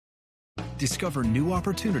Discover new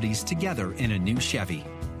opportunities together in a new Chevy.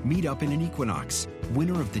 Meet up in an Equinox,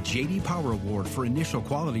 winner of the J.D. Power Award for initial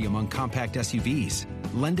quality among compact SUVs.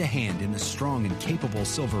 Lend a hand in the strong and capable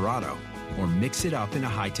Silverado, or mix it up in a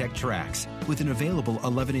high-tech Trax with an available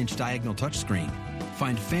 11-inch diagonal touchscreen.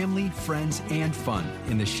 Find family, friends, and fun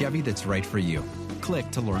in the Chevy that's right for you. Click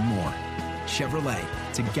to learn more. Chevrolet,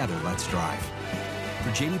 together let's drive. For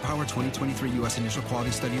J.D. Power 2023 U.S. Initial Quality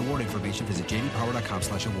Study Award information, visit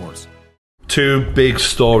jdpower.com/awards. Two big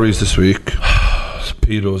stories this week. It's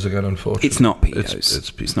pedos again, unfortunately. It's not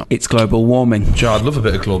pedos. It's not. It's global warming. Yeah, I'd love a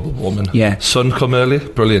bit of global warming. Yeah. Sun come early.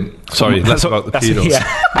 Brilliant. Sorry, less about the pedos. Yeah.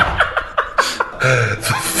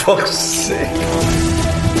 For fuck's sake.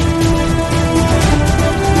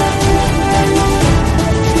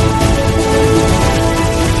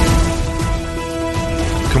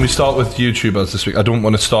 Can we start with YouTubers this week? I don't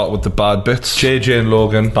want to start with the bad bits. JJ and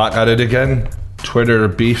Logan back at it again. Twitter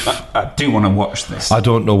beef. I do want to watch this. I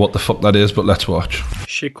don't know what the fuck that is, but let's watch.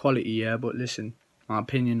 Shit quality, yeah, but listen, my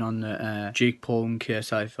opinion on the Jake Paul and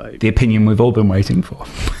KSI fight. The opinion we've all been waiting for.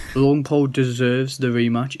 Logan Paul deserves the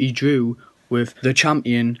rematch. He drew with the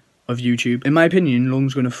champion of YouTube. In my opinion,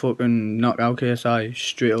 Logan's going to fucking knock out KSI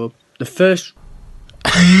straight up. The first...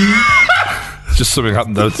 Just something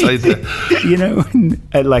happened outside there. You know, when,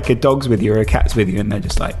 like a dog's with you or a cat's with you and they're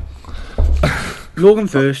just like... Logan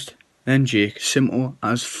first, then Jake. Simple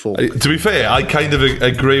as fuck. To be fair, I kind of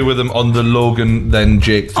agree with him on the Logan then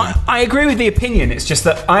Jake thing. I agree with the opinion. It's just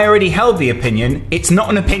that I already held the opinion. It's not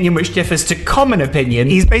an opinion which differs to common opinion.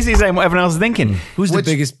 He's basically saying what everyone else is thinking. Who's the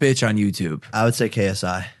biggest bitch on YouTube? I would say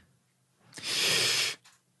KSI.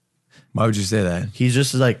 Why would you say that? He's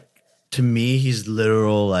just like, to me, he's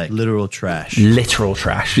literal trash. Literal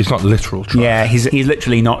trash. He's not literal trash. Yeah, he's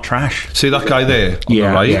literally not trash. See that guy there on the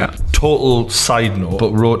right? Yeah. Total side note,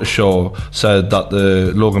 but wrote a show, said that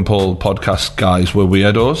the Logan Paul podcast guys were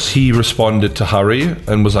weirdos. He responded to Harry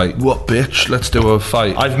and was like, what bitch, let's do a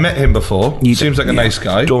fight. I've met him before. Seems like a nice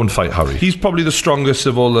guy. Don't fight Harry. He's probably the strongest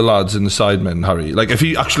of all the lads in the Sidemen, Harry. Like, if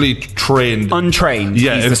he actually trained... Untrained,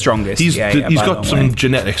 he's the strongest. He's got some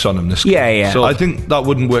genetics on him, this guy. Yeah. So I think that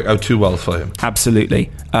wouldn't work out too well for him. Absolutely.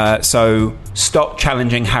 So stop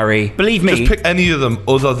challenging Harry. Believe me. Just pick any of them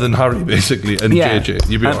other than Harry, basically, and JJ.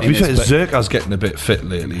 You'd be right. To be fair, Zerka's getting a bit fit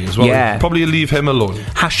lately as well. Yeah. Probably leave him alone.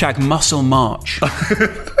 Hashtag muscle march.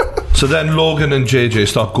 So then Logan and JJ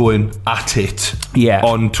start going at it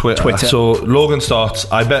on Twitter. So Logan starts,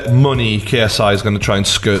 I bet money KSI is going to try and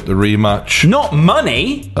skirt the rematch. Not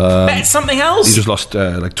money? Bet something else? He just lost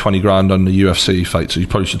like 20 grand on the UFC fight, so you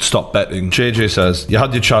probably should stop betting. JJ says, you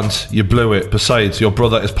had your chance, you blew it. Besides, your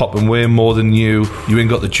brother is popping way more than you. You ain't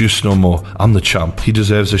got the juice no more. I'm the champ. He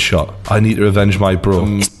deserves a shot. I need to revenge my bro.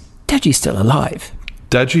 Is Deji's still alive?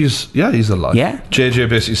 Deji's, yeah, he's alive. Yeah. JJ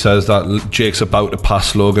basically says that Jake's about to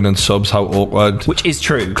pass Logan and subs, how awkward. Which is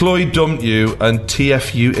true. Chloe dumped you and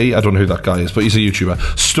TFUE, I don't know who that guy is, but he's a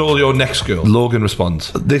YouTuber, stole your next girl. Logan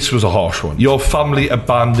responds, this was a harsh one. Your family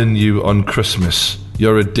abandoned you on Christmas.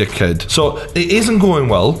 You're a dickhead. So it isn't going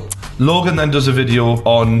well. Logan then does a video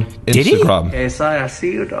on Instagram. KSI, I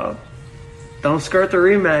see you, dog. Don't skirt the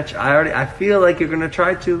rematch. I feel like you're gonna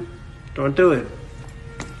try to. Don't do it.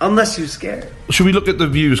 Unless you're scared. Should we look at the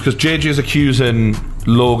views? Because JJ is accusing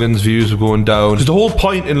Logan's views of going down. Because the whole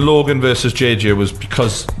point in Logan versus JJ was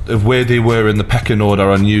because of where they were in the pecking order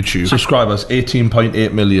on YouTube. Subscribers,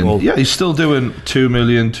 18.8 million. Well, yeah, he's still doing 2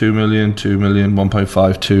 million, 2 million, 2 million,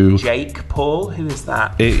 1.52. Jake Paul? Who is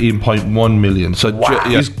that? 18.1 million. So wow.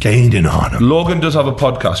 he's gaining on him. Logan does have a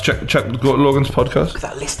podcast. Check Logan's podcast. Look at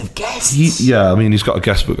that list of guests. Yeah, I mean, he's got a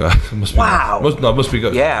guest book. Must be wow. Must be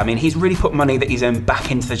good. Yeah, I mean, he's really put money that he's earned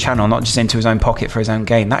back into the channel, not just into his own pocket for his own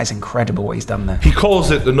game. That is incredible what he's done there. He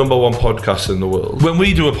calls it the #1 podcast in the world. When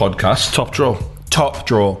we do a podcast, top draw. Top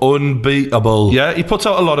draw. Unbeatable. Yeah, he puts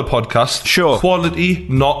out a lot of podcasts. Sure. Quality,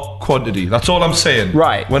 not quantity. That's all I'm saying.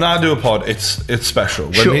 Right. When I do a pod, it's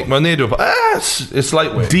special. Sure. When they do a pod, it's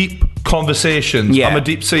lightweight. Deep conversations. Yeah. I'm a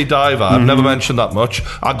deep sea diver. I've never mentioned that much.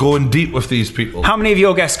 I go in deep with these people. How many of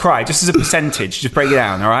your guests cry? Just as a percentage. Just break it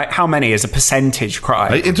down, all right? How many as a percentage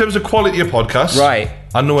cry? In terms of quality of podcasts. Right.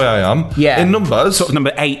 I know where I am. Yeah. In numbers. Sort of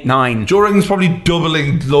number 8, 9. Joe Rogan's probably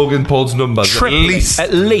doubling Logan Paul's numbers. Tripling.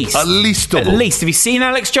 At least double. At least. Have you seen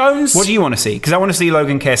Alex Jones? What do you want to see? Because I want to see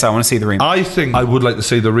Logan KSI. I want to see the rematch. I think I would like to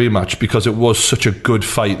see the rematch because it was such a good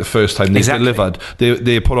fight the first time they delivered.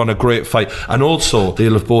 They put on a great fight. And also,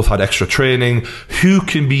 they'll have both had extra training. Who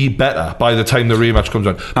can be better by the time the rematch comes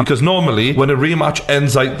around? Because normally, when a rematch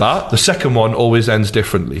ends like that, the second one always ends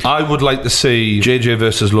differently. I would like to see JJ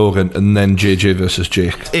versus Logan and then JJ versus JJ.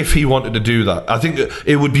 Jake. If he wanted to do that, I think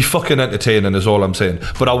it would be fucking entertaining, is all I'm saying.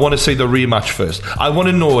 But I want to see the rematch first. I want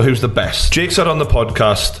to know who's the best. Jake said on the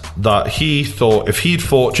podcast that he thought if he'd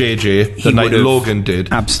fought JJ the night Logan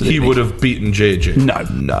did, absolutely, he would have beaten JJ. No.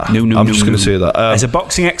 I'm just going to say that. As a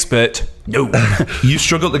boxing expert, no. You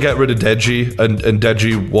struggled to get rid of Deji, and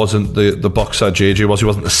Deji wasn't the boxer JJ was. He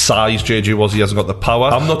wasn't the size JJ was. He hasn't got the power.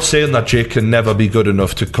 I'm not saying that Jake can never be good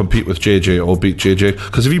enough to compete with JJ or beat JJ,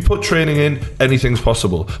 because if you put training in, anything's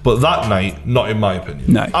possible. But that night, not in my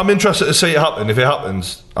opinion. No. I'm interested to see it happen. If it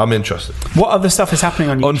happens, I'm interested. What other stuff is happening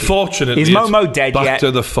on YouTube? Unfortunately, is Momo dead back yet?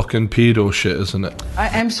 to the fucking pedo shit, isn't it? I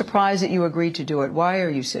am surprised that you agreed to do it. Why are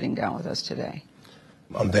you sitting down with us today?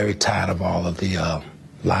 I'm very tired of all of the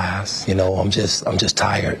lies. You know, I'm just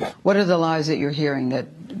tired. What are the lies that you're hearing that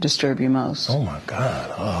disturb you most? Oh my God.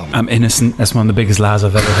 I'm innocent. That's one of the biggest lies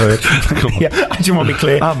I've ever heard. Yeah, I just want to be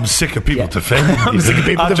clear. I'm sick of people defending me. I'm sick of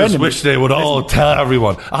people I defending just me. wish they would all tell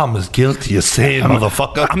everyone I'm as guilty as sin,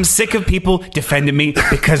 motherfucker. I'm sick of people defending me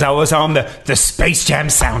because I was on the Space Jam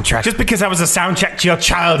soundtrack. Just because I was a soundtrack to your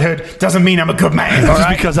childhood doesn't mean I'm a good man. Just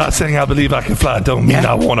because I sing I Believe I Can Fly don't mean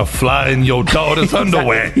I want to fly in your daughter's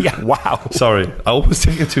underwear. Yeah, wow. Sorry, I always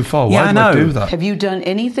take it too far. Yeah, Why do I do that? Have you done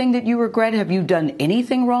anything that you regret? Have you done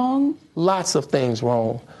anything wrong? Lots of things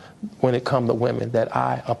wrong when it comes to women that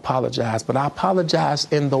I apologize. But I apologize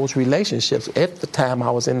in those relationships at the time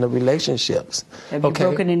I was in the relationships. Have you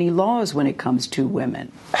broken any laws when it comes to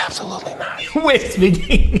women? Absolutely not.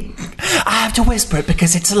 Whispering. I have to whisper it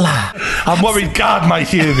because it's a lie. I'm worried God might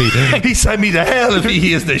hear me. He sent me to hell if he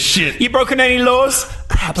hears this shit. You broken any laws?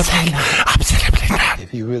 Absolutely not.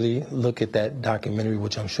 If you really look at that documentary,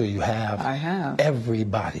 which I'm sure you have, I have.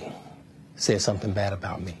 Everybody said something bad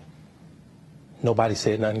about me. Nobody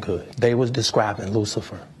said nothing good. They was describing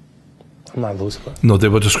Lucifer. I'm not Lucifer. No, they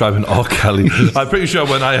were describing R. Kelly. I'm pretty sure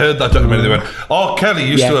when I heard that documentary, they went, R. Kelly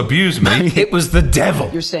used to abuse me. It was the devil.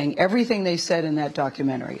 You're saying everything they said in that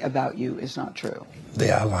documentary about you is not true. They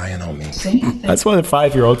are lying on me. That's what a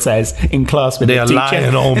 5-year-old says in class with They the are teacher.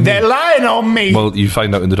 lying on me. They're lying on me. Well, you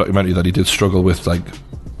find out in the documentary that he did struggle with, like,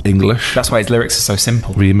 English. That's why his lyrics are so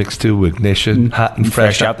simple. Remix to Ignition, hot and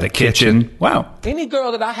fresh out the kitchen. Wow. Any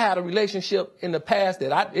girl that I had a relationship in the past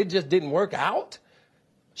that it just didn't work out,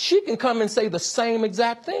 she can come and say the same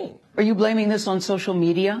exact thing. Are you blaming this on social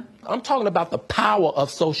media? I'm talking about the power of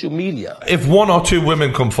social media. If one or two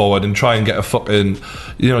women come forward and try and get a fucking,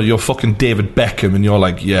 you're fucking David Beckham and you're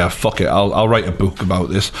like, yeah, fuck it, I'll write a book about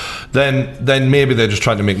this, then maybe they're just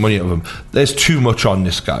trying to make money out of him. There's too much on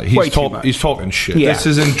this guy. He's talking shit. Yeah. This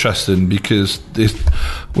is interesting because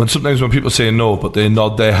sometimes when people say no, but they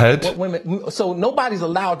nod their head. So nobody's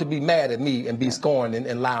allowed to be mad at me and be scorned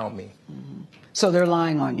and lie on me. So they're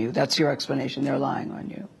lying on you. That's your explanation. They're lying on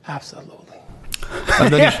you. Absolutely.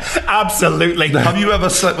 And then Absolutely. have you ever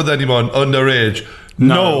slept with anyone underage?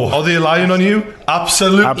 No. Are they lying on you?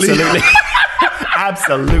 Absolutely. Absolutely.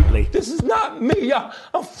 Absolutely. This is not me, y'all.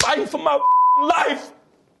 I'm fighting for my life.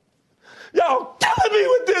 Y'all killing me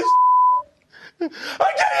with this.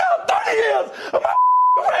 I gave y'all 30 years of my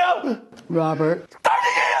career. Robert. 30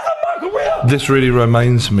 years of my career. This really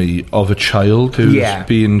reminds me of a child who's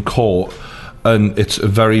being caught, and it's a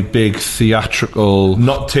very big theatrical,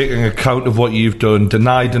 not taking account of what you've done,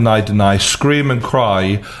 deny, scream and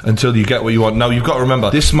cry until you get what you want. Now, you've got to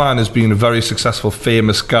remember, this man has been a very successful,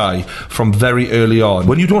 famous guy from very early on.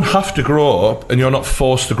 When you don't have to grow up, and you're not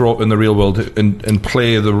forced to grow up in the real world and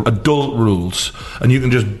play the adult rules, and you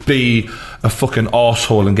can just be a fucking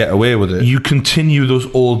arsehole and get away with it, you continue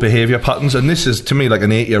those old behaviour patterns, and this is, to me, like an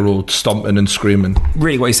 8-year-old stomping and screaming.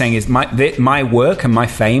 Really what he's saying is my work and my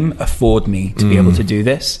fame afford me to be able to do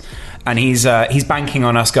this, and he's banking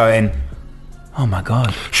on us going, oh my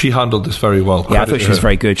God. She handled this very well. Yeah, I thought she was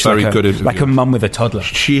very good. She's very good interview. Like a mum with a toddler.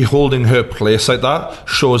 She holding her place like that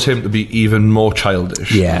shows him to be even more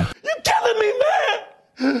childish. Yeah. You killing me,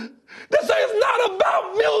 man. This is not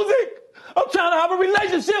about music. I'm trying to have a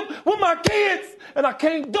relationship with my kids, and I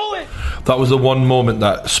can't do it. That was the one moment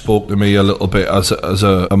that spoke to me a little bit as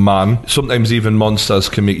a man. Sometimes even monsters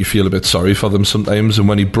can make you feel a bit sorry for them sometimes. And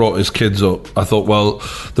when he brought his kids up, I thought, well,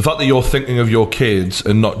 the fact that you're thinking of your kids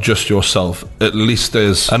and not just yourself, at least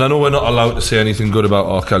there's... And I know we're not allowed to say anything good about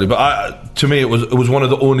R. Kelly, but to me it was one of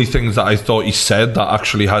the only things that I thought he said that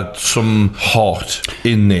actually had some heart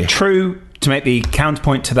in there. True. To make the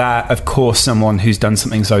counterpoint to that, of course, someone who's done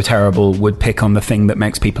something so terrible would pick on the thing that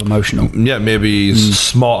makes people emotional. Yeah, maybe he's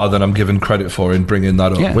smarter than I'm given credit for in bringing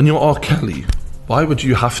that up. Yeah. When you're R. Kelly, why would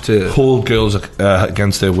you have to hold girls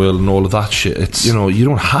against their will and all of that shit? It's, you know, you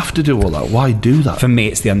don't have to do all that. Why do that? For me,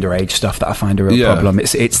 it's the underage stuff that I find a real problem.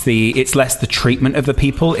 It's less the treatment of the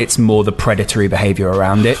people, it's more the predatory behaviour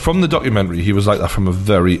around it. From the documentary, he was like that from a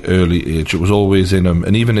very early age. It was always in him,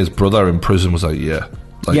 and even his brother in prison was like,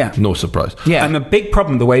 no surprise. Yeah, and the big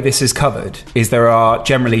problem, the way this is covered, is there are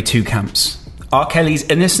generally two camps. R. Kelly's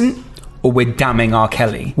innocent, or we're damning R.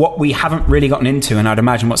 Kelly. What we haven't really gotten into, and I'd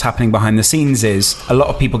imagine what's happening behind the scenes, is a lot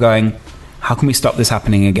of people going, how can we stop this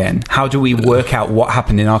happening again? How do we work out what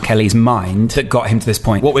happened in R. Kelly's mind that got him to this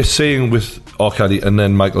point? What we're seeing with R. Kelly and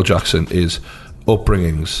then Michael Jackson is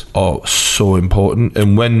upbringings are so important,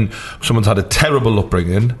 and when someone's had a terrible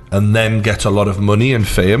upbringing and then gets a lot of money and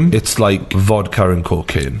fame, it's like vodka and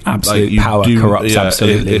cocaine. Absolute power corrupts.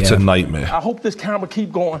 Absolutely, it's a nightmare. I hope this camera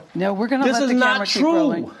keep going. No, we're going to let the camera keep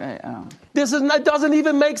rolling. This is not, doesn't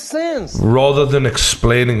even make sense. Rather than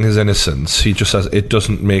explaining his innocence, he just says it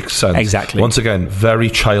doesn't make sense. Exactly. Once again, very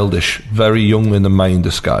childish, very young in the mind,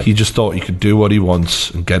 this guy. He just thought he could do what he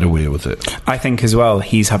wants and get away with it. I think as well,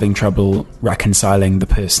 he's having trouble reconciling the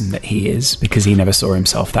person that he is, because he never saw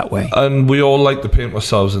himself that way. And we all like to paint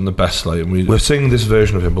ourselves in the best light, and we're seeing this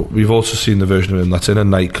version of him, but we've also seen the version of him that's in a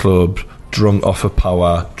nightclub, drunk off of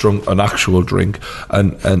power, drunk an actual drink,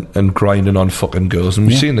 and grinding on fucking girls. And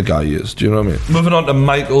we've seen the guy he is. Do you know what I mean? Moving on to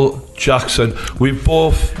Michael Jackson. We've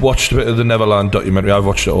both watched a bit of the Neverland documentary. I've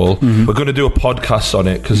watched it all. We're going to do a podcast on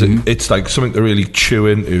it because it's like something to really chew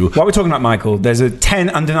into. While we're talking about Michael, there's 10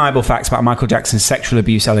 undeniable facts about Michael Jackson's sexual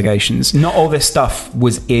abuse allegations. Not all this stuff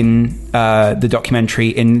was in the documentary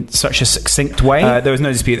in such a succinct way. There was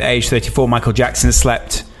no dispute that at age 34, Michael Jackson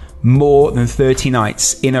slept more than 30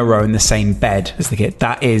 nights in a row in the same bed as the kid.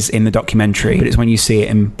 That is in the documentary, but it's when you see it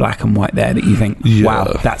in black and white there that you think,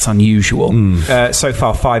 wow, that's unusual. So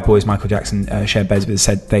far, 5 boys Michael Jackson shared beds with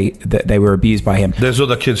said that they were abused by him. There's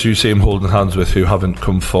other kids who see him holding hands with who haven't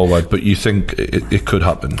come forward, but you think it could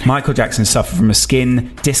happen. Michael Jackson suffered from a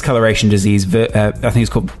skin discoloration disease, I think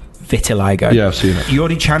it's called vitiligo. Yeah, I've seen it.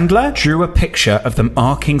 Yori Chandler drew a picture of the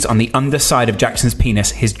markings on the underside of Jackson's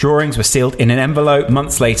penis. His drawings were sealed in an envelope.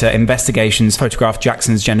 Months later, investigations photographed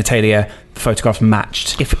Jackson's genitalia. The photographs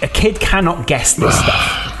matched. If a kid cannot guess this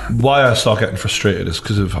stuff... Why I start getting frustrated is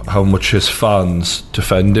because of how much his fans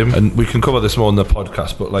defend him. And we can cover this more on the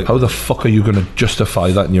podcast, but like, how the fuck are you going to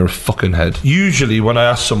justify that in your fucking head? Usually when I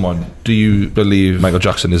ask someone, do you believe Michael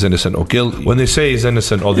Jackson is innocent or guilty? When they say he's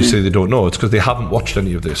innocent or they say they don't know, it's because they haven't watched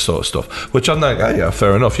any of this sort of stuff. Which I'm like, yeah,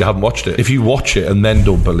 fair enough, you haven't watched it. If you watch it and then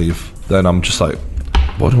don't believe, then I'm just like,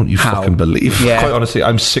 why don't you fucking believe? Yeah. Quite honestly,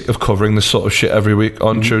 I'm sick of covering this sort of shit every week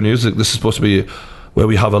on True News. This is supposed to be where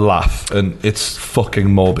we have a laugh, and it's fucking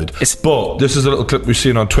morbid. But this is a little clip we've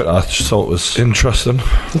seen on Twitter. I just thought it was interesting.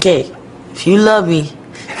 Okay, if you love me,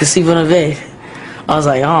 you sleep on the bed. I was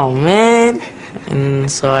like, oh man. And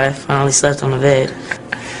so I finally slept on the bed.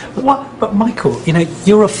 What? But Michael, you know,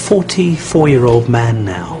 you're a 44-year-old man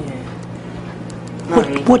now.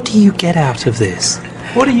 What do you get out of this?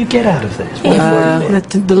 What do you get out of this?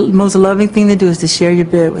 The most loving thing to do is to share your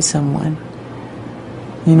bed with someone.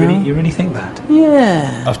 You know? You really think that?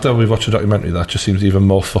 Yeah. After we've watched a documentary, that just seems even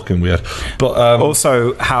more fucking weird. But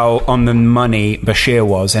also, how on the money Bashir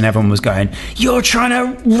was, and everyone was going, "You're trying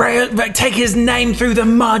to take his name through the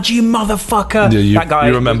mud, you motherfucker." Yeah, that guy.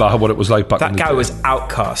 You remember what it was like back then? That guy was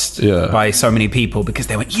outcast Yeah. by so many people because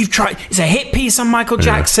they went, "You've tried. It's a hit piece on Michael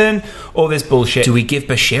Jackson. All this bullshit. Do we give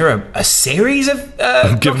Bashir a series of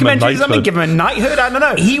documentaries? Give him a knighthood? I don't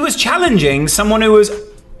know." He was challenging someone who was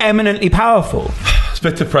eminently powerful. It's a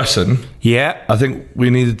bit depressing. Yeah. I think we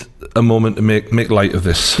need a moment to make light of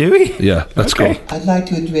this. Do we? Yeah, let's go. I'd like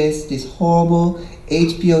to address this horrible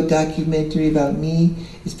HBO documentary about me.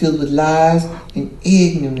 It's filled with lies and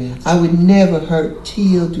ignorance. I would never hurt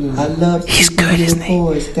children. I love sleeping with little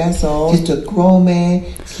boys, that's all. Just a grown man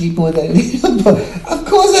sleeping with a little boy. Of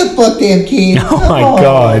course I fucked them kids. Oh my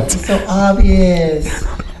God. It's so obvious.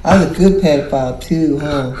 I was a good pedophile too,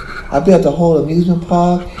 huh? I built a whole amusement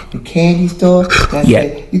park and candy store. And I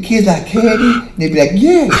said, "You kids like candy?" And they'd be like,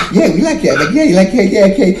 "Yeah, we like it." I'm like, "Yeah, you like candy? Yeah,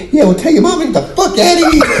 okay. Yeah, well, tell your mom, get the fuck out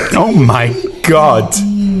of here." Oh my God.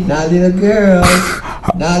 Not little girls,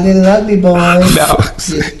 not little ugly boys. No.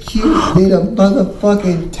 Just cute little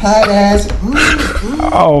motherfucking tight ass.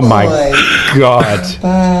 Oh my God.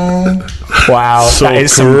 Bye. Wow, so that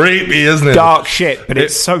is creepy, isn't it? Dark shit, but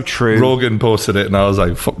it's so true. Rogan posted it, and I was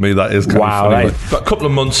like, "Fuck me, that is kind of funny." But a couple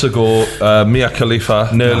of months ago, Mia Khalifa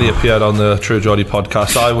nearly appeared on the True Geordie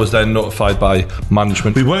podcast. I was then notified by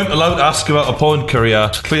management. We weren't allowed to ask about her porn career.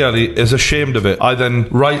 Clearly, is ashamed of it. I then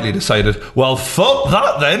rightly decided, well, fuck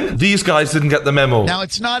that then. These guys didn't get the memo. Now,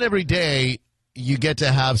 it's not every day you get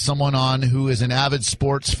to have someone on who is an avid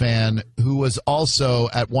sports fan who was also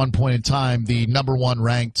at one point in time the #1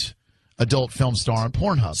 ranked adult film star on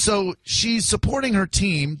Pornhub. So she's supporting her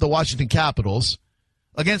team, the Washington Capitals,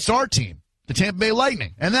 against our team, the Tampa Bay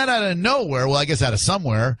Lightning. And then out of nowhere, well, I guess out of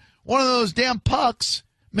somewhere, one of those damn pucks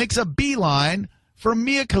makes a beeline for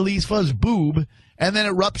Mia Khalifa's boob, and then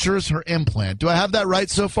it ruptures her implant. Do I have that right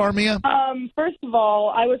so far, Mia? First of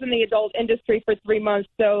all, I was in the adult industry for 3 months,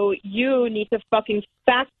 so you need to fucking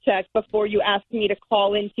fact check before you ask me to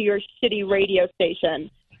call into your shitty radio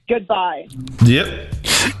station. Goodbye. Yep.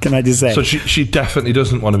 Can I just say? So she definitely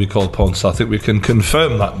doesn't want to be called porn star. I think we can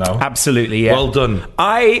confirm that now. Absolutely, yeah. Well done.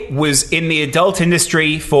 I was in the adult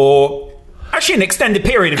industry for actually an extended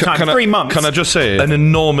period of time, 3 months. Can I just say, an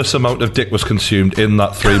enormous amount of dick was consumed in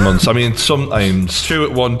that 3 months. I mean, sometimes 2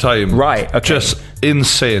 at one time. Right, okay. Just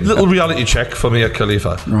insane. Little reality check for Mia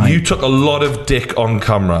Khalifa. Right. You took a lot of dick on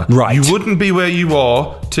camera. Right. You wouldn't be where you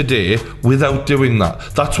are today without doing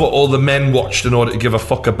that. That's what all the men watched in order to give a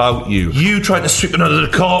fuck about you. You trying to sweep it under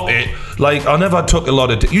the carpet. Like, I never took a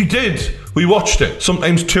lot of dick. You did. We watched it.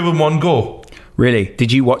 Sometimes 2 in one go. Really?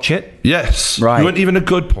 Did you watch it? Yes. Right. You weren't even a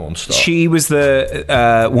good porn star. She was the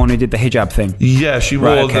one who did the hijab thing. Yeah, she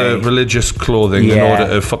wore the religious clothing in order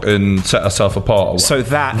to fucking set herself apart. So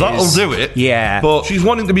that'll do it. Yeah. But she's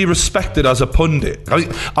wanting to be respected as a pundit.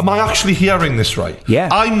 Am I actually hearing this right? Yeah.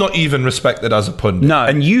 I'm not even respected as a pundit. No,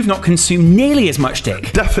 and you've not consumed nearly as much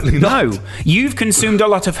dick. Definitely not. No. You've consumed a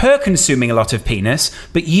lot of her consuming a lot of penis,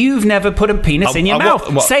 but you've never put a penis in your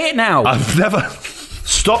mouth. What? Say it now. I've never...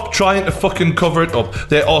 Stop trying to fucking cover it up.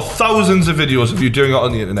 There are thousands of videos of you doing it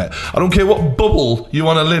on the internet. I don't care what bubble you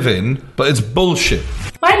want to live in, but it's bullshit.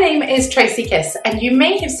 My name is Tracy Kiss, and you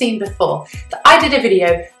may have seen before that I did a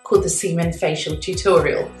video called the Semen Facial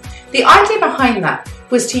Tutorial. The idea behind that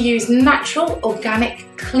was to use natural, organic,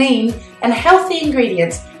 clean and healthy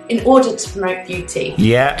ingredients in order to promote beauty.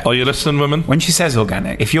 Yeah. Are you listening, women? When she says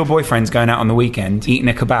organic, if your boyfriend's going out on the weekend, eating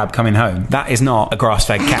a kebab, coming home, that is not a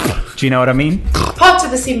grass-fed cow. Do you know what I mean? Part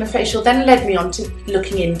of the semen facial then led me on to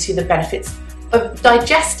looking into the benefits of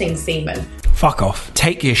digesting semen. Fuck off.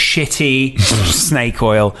 Take your shitty snake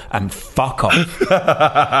oil and fuck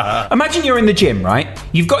off. Imagine you're in the gym, right?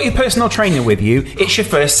 You've got your personal trainer with you. It's your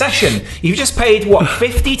first session. You've just paid, what,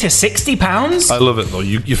 50 to 60 pounds? I love it, though.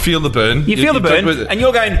 You feel the burn. You feel the burn, and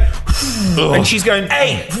you're going... And she's going,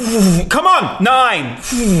 8, come on, 9,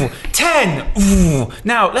 10.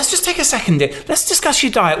 Now, let's just take a second. Let's discuss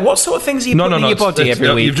your diet. What sort of things are you putting in your body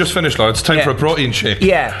every week? You've just finished, Lord. It's time for a protein shake.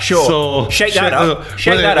 Yeah, sure. So shake that up.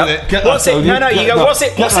 Shake that up. What's it? No, you go, what's in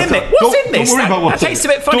this? What's in this? Don't worry about what's in it. That tastes a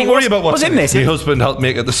bit funny. Don't worry about what's in this. My husband helped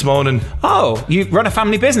make it this morning. Oh, you run a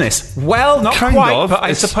family business? Well, not Kind quite, of. but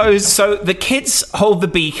I suppose so. The kids hold the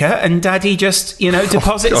beaker and Daddy just,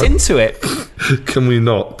 deposits into it. Can we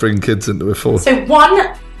not bring kids into a fourth? So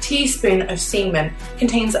 1 teaspoon of semen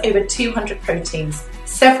contains over 200 proteins,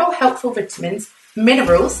 several helpful vitamins,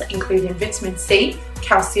 minerals including vitamin C,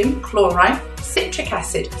 calcium, chloride, citric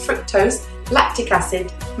acid, fructose, lactic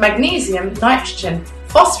acid, magnesium, nitrogen,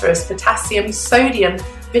 phosphorus, potassium, sodium,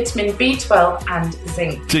 vitamin B12 and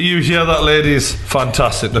zinc. Do you hear that, ladies?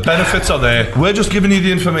 Fantastic. The benefits are there. We're just giving you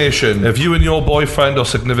the information. If you and your boyfriend or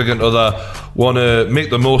significant other want to make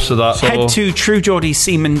the most of that, head to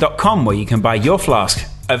truegeordiesemen.com where you can buy your flask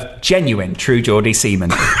of genuine True Geordie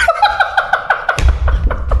semen.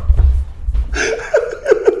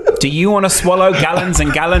 Do you want to swallow gallons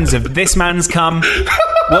and gallons of this man's cum?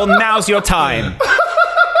 Well, now's your time.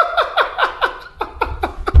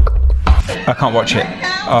 I can't watch it.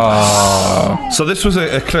 Oh. So this was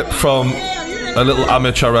a clip from a little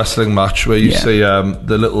amateur wrestling match where you see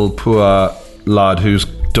the little poor lad who's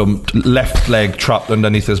dumped, left leg trapped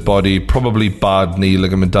underneath his body, probably bad knee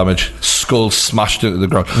ligament damage, skull smashed into the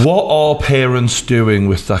ground. What are parents doing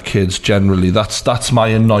with their kids generally? That's my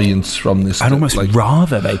annoyance from this. I'd almost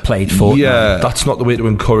rather they played Fortnite. Yeah, that's not the way to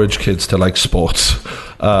encourage kids to like sports.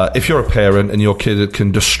 If you're a parent and your kid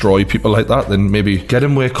can destroy people like that, then maybe get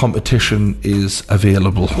them where competition is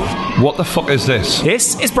available. What the fuck is this?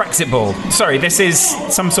 This is Brexit ball. Sorry, this is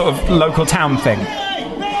some sort of local town thing.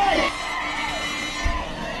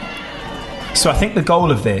 So I think the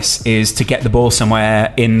goal of this is to get the ball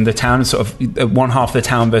somewhere in the town, sort of one half of the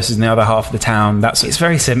town versus the other half of the town. It's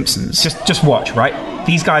very Simpsons. Just watch, right?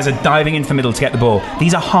 These guys are diving into the middle to get the ball.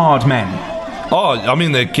 These are hard men. Oh, I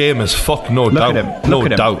mean, their game is fuck, no doubt. No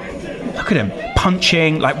doubt. Look at him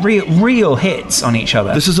punching, like real hits on each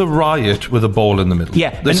other. This is a riot with a ball in the middle.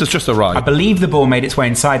 Yeah. This is just a riot. I believe the ball made its way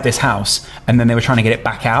inside this house, and then they were trying to get it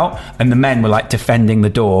back out, and the men were like defending the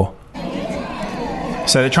door.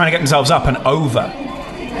 So they're trying to get themselves up and over.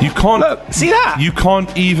 You can't... Look, see that? You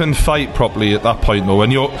can't even fight properly at that point, though.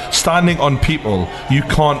 When you're standing on people, you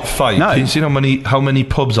can't fight. No. Can you see how many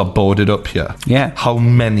pubs are boarded up here? Yeah. How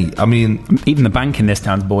many? I mean... Even the bank in this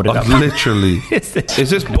town's boarded up. Literally. Is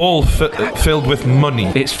this ball filled with money?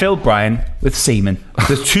 It's filled, Brian, with semen.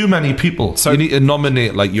 There's too many people. So you need to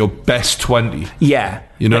nominate, like, your best 20. Yeah.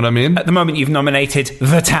 You know what I mean? At the moment, you've nominated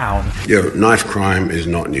the town. Yo, knife crime is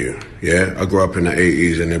not new. Yeah, I grew up in the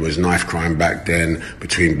 80s and there was knife crime back then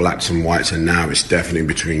between blacks and whites, and now it's definitely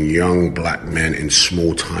between young black men in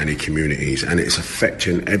small, tiny communities, and it's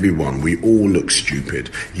affecting everyone. We all look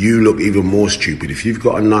stupid. You look even more stupid. If you've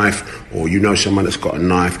got a knife or you know someone that's got a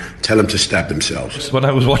knife, tell them to stab themselves. When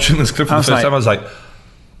I was watching this clip for the first time, I was like,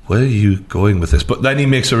 where are you going with this? But then he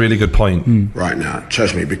makes a really good point. Right now,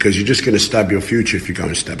 trust me, because you're just going to stab your future if you go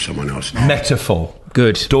and stab someone else. Metaphor.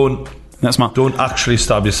 Good. That's smart. Don't actually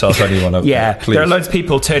stab yourself, anyone. Yeah, please. there are loads of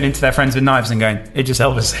people turning to their friends with knives and going, Idris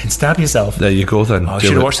Elba's saying, stab yourself. There you go then. Oh, I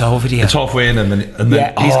should have watched the whole video. It's halfway in and then he's going,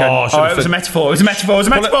 it was a metaphor, it was a metaphor, it was a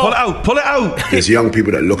metaphor. Pull it out. There's young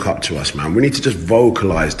people that look up to us, man. We need to just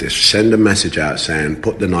vocalise this. Send a message out saying,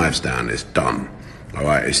 put the knives down, it's done. All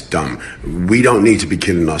right, it's done. We don't need to be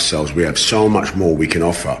killing ourselves. We have so much more we can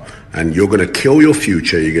offer. And you're going to kill your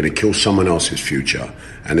future. You're going to kill someone else's future.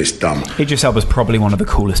 And it's done. Idris Elba's probably one of the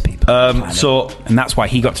coolest people. And that's why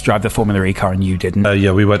he got to drive the Formula E car and you didn't.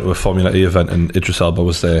 Yeah, we went to a Formula E event and Idris Elba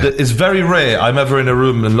was there. It's very rare I'm ever in a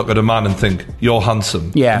room and look at a man and think, you're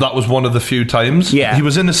handsome. Yeah. That was one of the few times. Yeah. He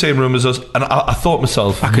was in the same room as us, and I thought to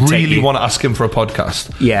myself, I really want to ask him for a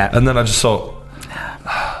podcast. Yeah. And then I just thought...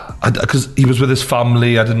 because he was with his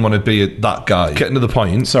family, I didn't want to be that guy. Getting to the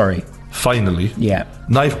point. Sorry. Finally. Yeah.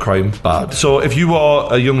 Knife crime, bad. So if you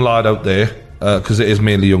are a young lad out there, because it is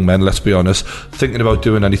mainly young men, let's be honest, thinking about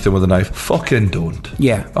doing anything with a knife, fucking don't.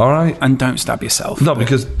 Yeah. Alright? And don't stab yourself. No,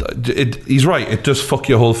 because he's right, it does fuck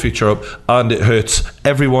your whole future up, and it hurts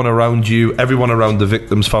everyone around you, everyone around the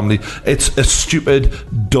victim's family. It's a stupid,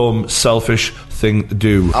 dumb, selfish thing to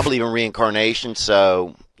do. I believe in reincarnation,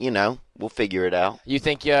 so, you know, we'll figure it out. You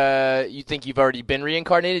think you've already been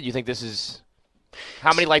reincarnated? You think this is...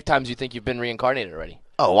 How many lifetimes do you think you've been reincarnated already?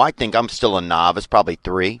 Oh, I think I'm still a novice, probably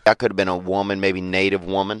 3. I could have been a woman, maybe native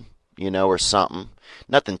woman, you know, or something.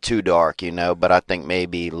 Nothing too dark, you know, but I think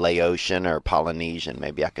maybe Laotian or Polynesian,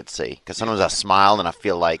 maybe I could see. Because sometimes I smile and I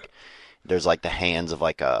feel like there's like the hands of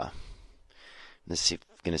like a... This is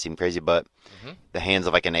going to seem crazy, but the hands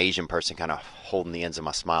of like an Asian person kind of holding the ends of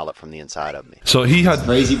my smile up from the inside of me. So he had...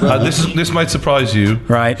 Crazy, this might surprise you.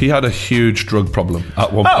 Right. He had a huge drug problem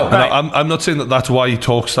at one point. Right. I'm not saying that that's why he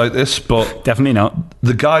talks like this, but... Definitely not.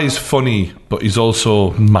 The guy's funny, but he's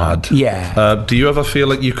also mad. Yeah. Do you ever feel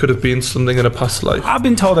like you could have been something in a past life? I've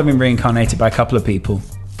been told I've been reincarnated by a couple of people.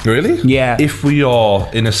 Really? Yeah. If we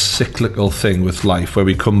are in a cyclical thing with life where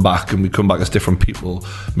we come back and we come back as different people,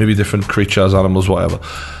 maybe different creatures, animals, whatever,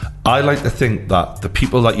 I like to think that the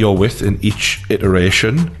people that you're with in each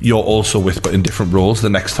iteration, you're also with, but in different roles the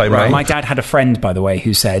next time around. My dad had a friend, by the way,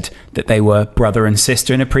 who said that they were brother and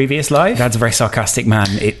sister in a previous life. Dad's a very sarcastic man.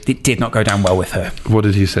 It did not go down well with her. What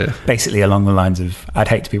did he say? Basically along the lines of, I'd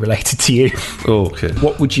hate to be related to you. Oh, okay.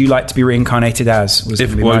 What would you like to be reincarnated as? Was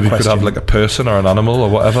If my we question. could have like a person or an animal or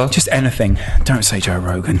whatever. Just anything. Don't say Joe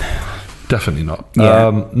Rogan. Definitely not.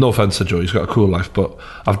 Yeah. No offense to Joe, he's got a cool life, but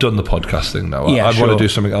I've done the podcast thing now. Yeah, I'd sure. want to do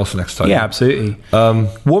something else next time. Yeah, absolutely.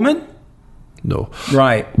 Woman? No.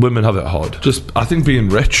 Right. Women have it hard. Just, I think being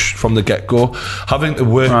rich from the get-go, having to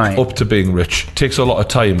work up to being rich takes a lot of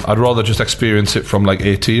time. I'd rather just experience it from like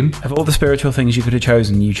 18. Of all the spiritual things you could have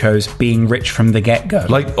chosen, you chose being rich from the get-go.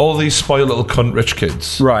 Like all these spoiled little cunt rich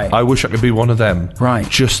kids. Right. I wish I could be one of them. Right.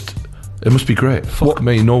 Just, it must be great. Fuck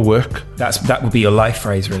me, no work. That would be your life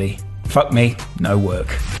phrase, really. Fuck me, no work.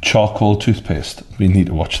 Charcoal toothpaste. We need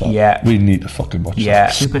to watch that. Yeah. We need to fucking watch that. Yeah.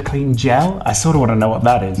 Super clean gel? I sort of want to know what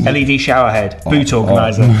that is. LED shower head. Boot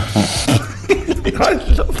organizer. I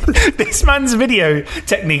love this. This man's video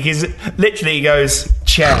technique is literally, he goes,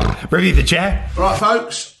 chair. Review the chair. Right,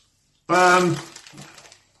 folks. Gonna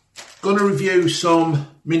review some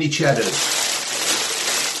mini cheddars.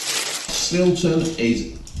 Stilton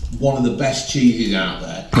is one of the best cheeses out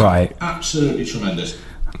there. Right. Absolutely tremendous.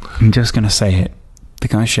 I'm just going to say it. The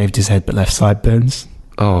guy shaved his head but left sideburns.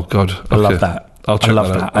 Oh, God. I love that. I'll check that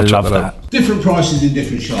out. I love that. Different prices in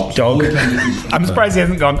different shops. Dog. I'm surprised he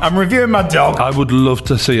hasn't gone, I'm reviewing my dog. I would love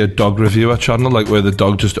to see a dog reviewer channel, like where the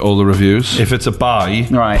dog just all the reviews. If it's a buy,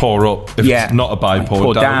 pour up. If it's not a buy,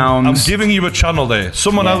 pour down. I'm giving you a channel there.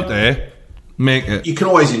 Someone out there, make it. You can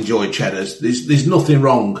always enjoy cheddars. There's nothing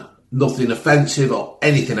wrong, nothing offensive or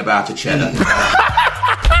anything about a cheddar.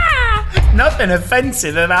 nothing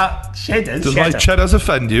offensive about cheddars. Does my cheddars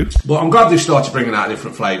offend you? Well, I'm glad they started bringing out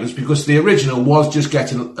different flavours because the original was just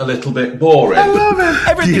getting a little bit boring. I love it.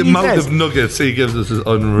 Everything The he amount says. of nuggets he gives us is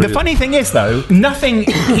unreal. The funny thing is, though, nothing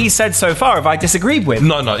he said so far have I disagreed with.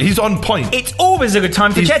 No, he's on point. It's always a good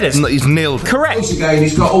time for cheddars. He's nailed it. Correct. Once again,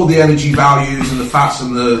 he's got all the energy values and the fats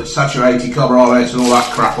and the saturated carbohydrates and all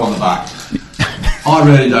that crap on the back. I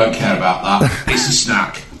really don't care about that. It's a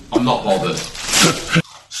snack. I'm not bothered.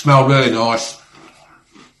 Smell really nice.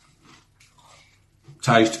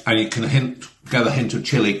 Taste, and you can get a hint of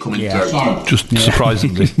chilli coming through. So, just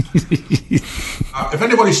surprisingly. if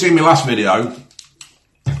anybody's seen my last video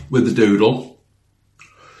with the doodle,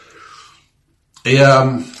 he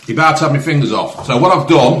about to have my fingers off. So what I've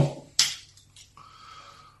done,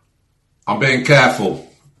 I'm being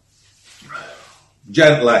careful.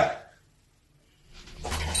 Gently.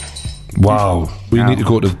 Wow. We need to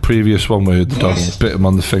go to the previous one where the dog bit him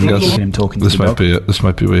on the fingers. Him talking to This the might dog. be it. This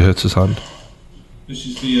might be where he hits his hand. This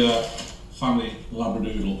is the family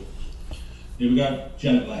labradoodle. Here we go.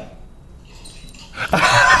 Gently.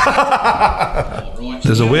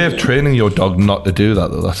 There's a way of training your dog not to do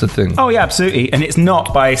that, though. That's the thing. Oh yeah, absolutely. And it's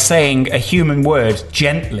not by saying a human word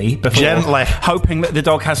gently before hoping that the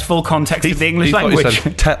dog has full context of the English He thought language. you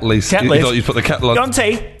said tetleys. He thought you put the kettle on. You want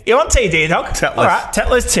tea? You want tea, dear dog? Tetlers. All right,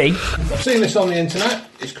 Tetler's tea. I've seen this on the internet.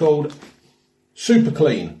 It's called Super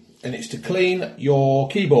Clean, and it's to clean your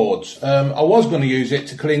keyboards. I was going to use it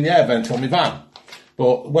to clean the air vent on my van,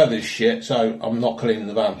 but the weather's shit, so I'm not cleaning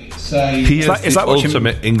the van. He is the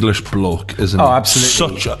ultimate English bloke, isn't he? Oh,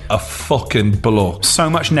 absolutely. Such a fucking bloke. So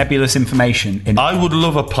much nebulous information. I would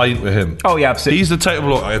love a pint with him. Oh, yeah, absolutely. He's the type of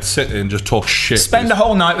bloke I'd sit in and just talk shit. Spend the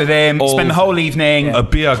whole night with him, spend the whole evening. A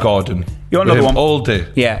beer garden. You want with another him one? all day.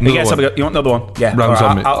 Yeah. Another You want another one? Yeah. Rounds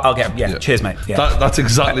All on right, me. I'll get yeah. Cheers, mate. Yeah. That's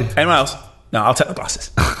exactly. Anyone else? No, I'll take the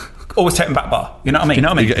glasses. Always take them back bar. You know what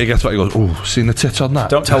I mean? He gets back, he goes, oh, seen the tits on that?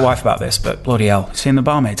 Don't tell wife about this, but bloody hell. Seen the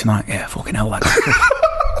barmaid tonight? Yeah, fucking hell, that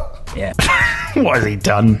guy. Yeah. What has he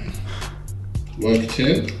done? Work it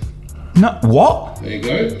in. No, what? There you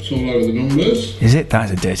go. It's all over the numbers. Is it? That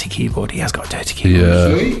is a dirty keyboard. He has got a dirty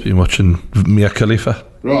keyboard. Yeah. Been watching Mia Khalifa.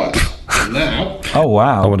 Right. And now, Oh,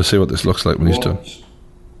 wow. I want to see what this looks like when he's done.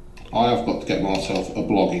 I have got to get myself a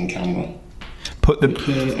blogging camera. Put the...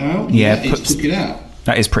 Turn it out. Yeah, it took it out.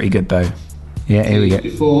 That is pretty good, though. Yeah, here we go.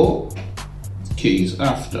 Before, keys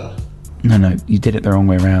after. No, you did it the wrong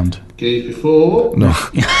way around. Keys before. No.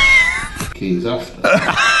 Keys after.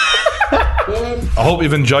 I hope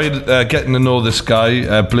you've enjoyed getting to know this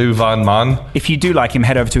guy, Blue Van Man. If you do like him,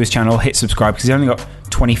 head over to his channel, hit subscribe, because he's only got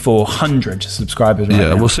 2,400 subscribers right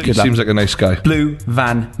now. We'll see. He seems like a nice guy. Blue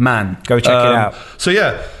Van Man. Go check it out. So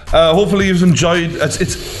yeah, hopefully you've enjoyed.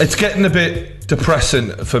 It's getting a bit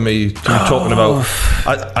depressing for me to be talking about.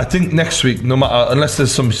 I think next week, no matter, unless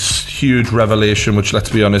there's some huge revelation, which let's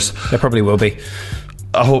be honest, there probably will be.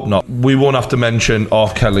 I hope not. We won't have to mention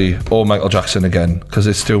R. Kelly or Michael Jackson again because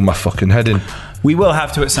it's still my fucking head in. We will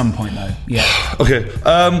have to at some point, though. Yeah. Okay.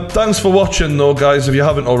 Thanks for watching, though, guys. If you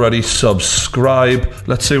haven't already, subscribe.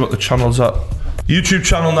 Let's see what the channel's at. YouTube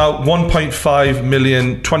channel now 1.5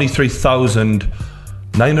 million,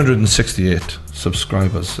 23,968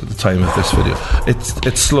 subscribers at the time of this video.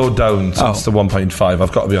 It's slowed down since the 1.5.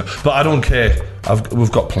 I've got to be honest, but I don't care.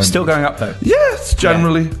 We've got plenty. Still going up though. Yeah, it's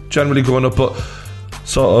generally going up, but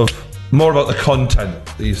sort of more about the content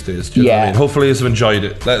these days. Do you know what I mean? Hopefully you've enjoyed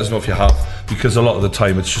it. Let us know if you have, because a lot of the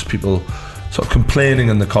time it's just people sort of complaining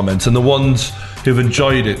in the comments, and the ones who've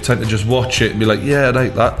enjoyed it tend to just watch it and be like, yeah, I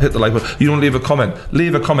like that, hit the like button. You don't leave a comment.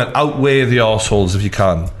 Leave a comment, outweigh the arseholes if you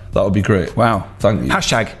can. That would be great. Wow. Thank you.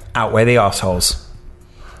 Hashtag outweigh the arseholes.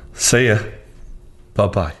 See ya.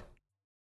 Bye-bye.